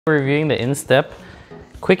We're reviewing the Instep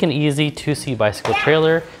quick and easy 2-seat bicycle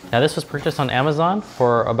trailer. Now this was purchased on Amazon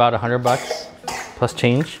for about $100 plus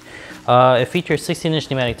change. It features 16-inch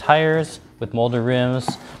pneumatic tires with molded rims,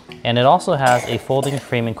 and it also has a folding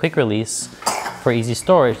frame and quick release for easy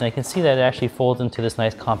storage. And I can see that it actually folds into this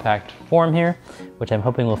nice compact form here, which I'm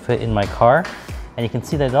hoping will fit in my car. And you can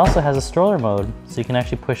see that it also has a stroller mode, so you can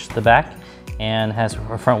actually push the back and has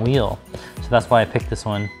a front wheel. So that's why I picked this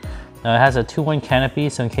one. Now it has a 2-1 canopy,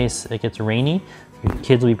 so in case it gets rainy, your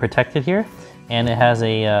kids will be protected here. And it has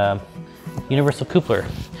a universal coupler.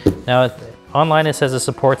 Now online it says it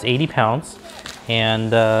supports 80 pounds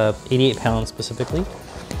and 88 pounds specifically.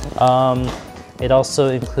 It also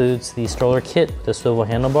includes the stroller kit, the swivel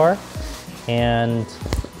handlebar, and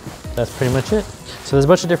that's pretty much it. So there's a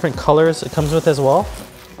bunch of different colors it comes with as well.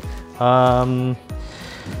 I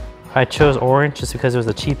chose orange just because it was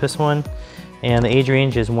the cheapest one. And the age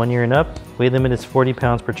range is 1 year and up. Weight limit is 40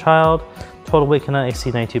 pounds per child. Total weight cannot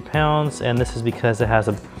exceed 92 pounds. And this is because it has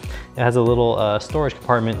a little storage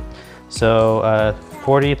compartment. So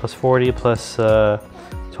 40 plus 40 plus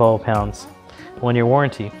 12 pounds. 1 year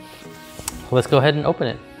warranty. Well, let's go ahead and open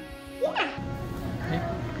it. Yeah. Okay.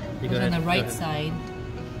 It's on the right side.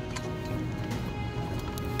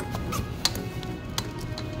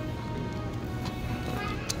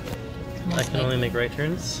 I can only make right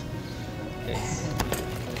turns. Okay.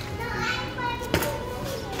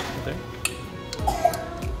 There.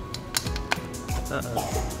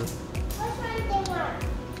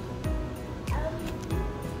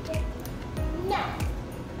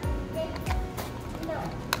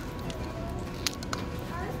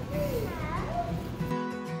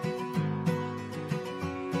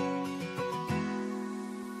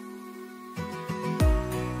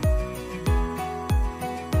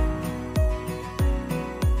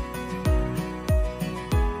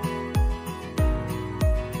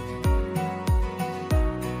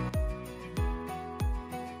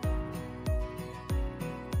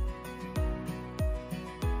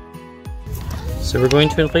 So we're going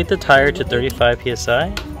to inflate the tire to 35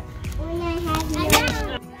 psi.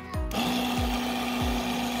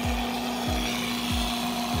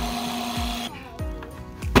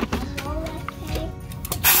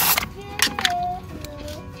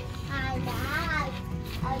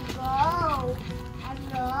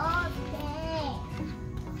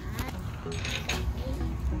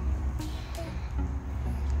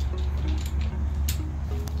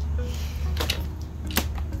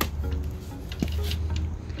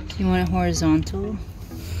 You want it horizontal?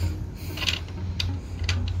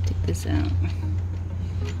 Take this out.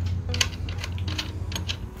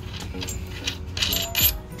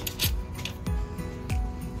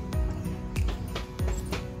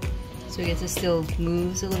 So I guess it still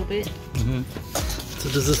moves a little bit. Mm-hmm.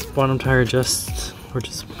 So does this bottom tire adjust or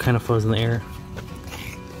just kind of flows in the air?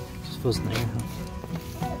 Just flows in the air, huh?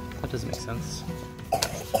 That doesn't make sense. You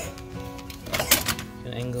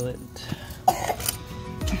can angle it.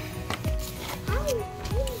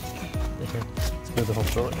 Here, let's move the whole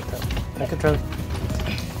stroller like that. Back up, Charlie.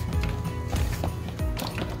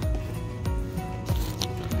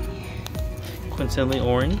 Coincidentally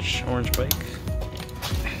orange bike.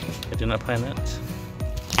 I did not plan that.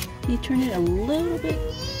 You turn it a little bit.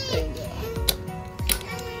 There you go.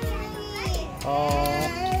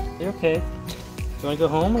 Oh, you're okay. You want to go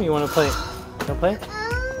home or you want to play? You want to play?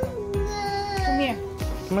 Come here.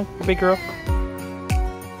 Come on, you big girl.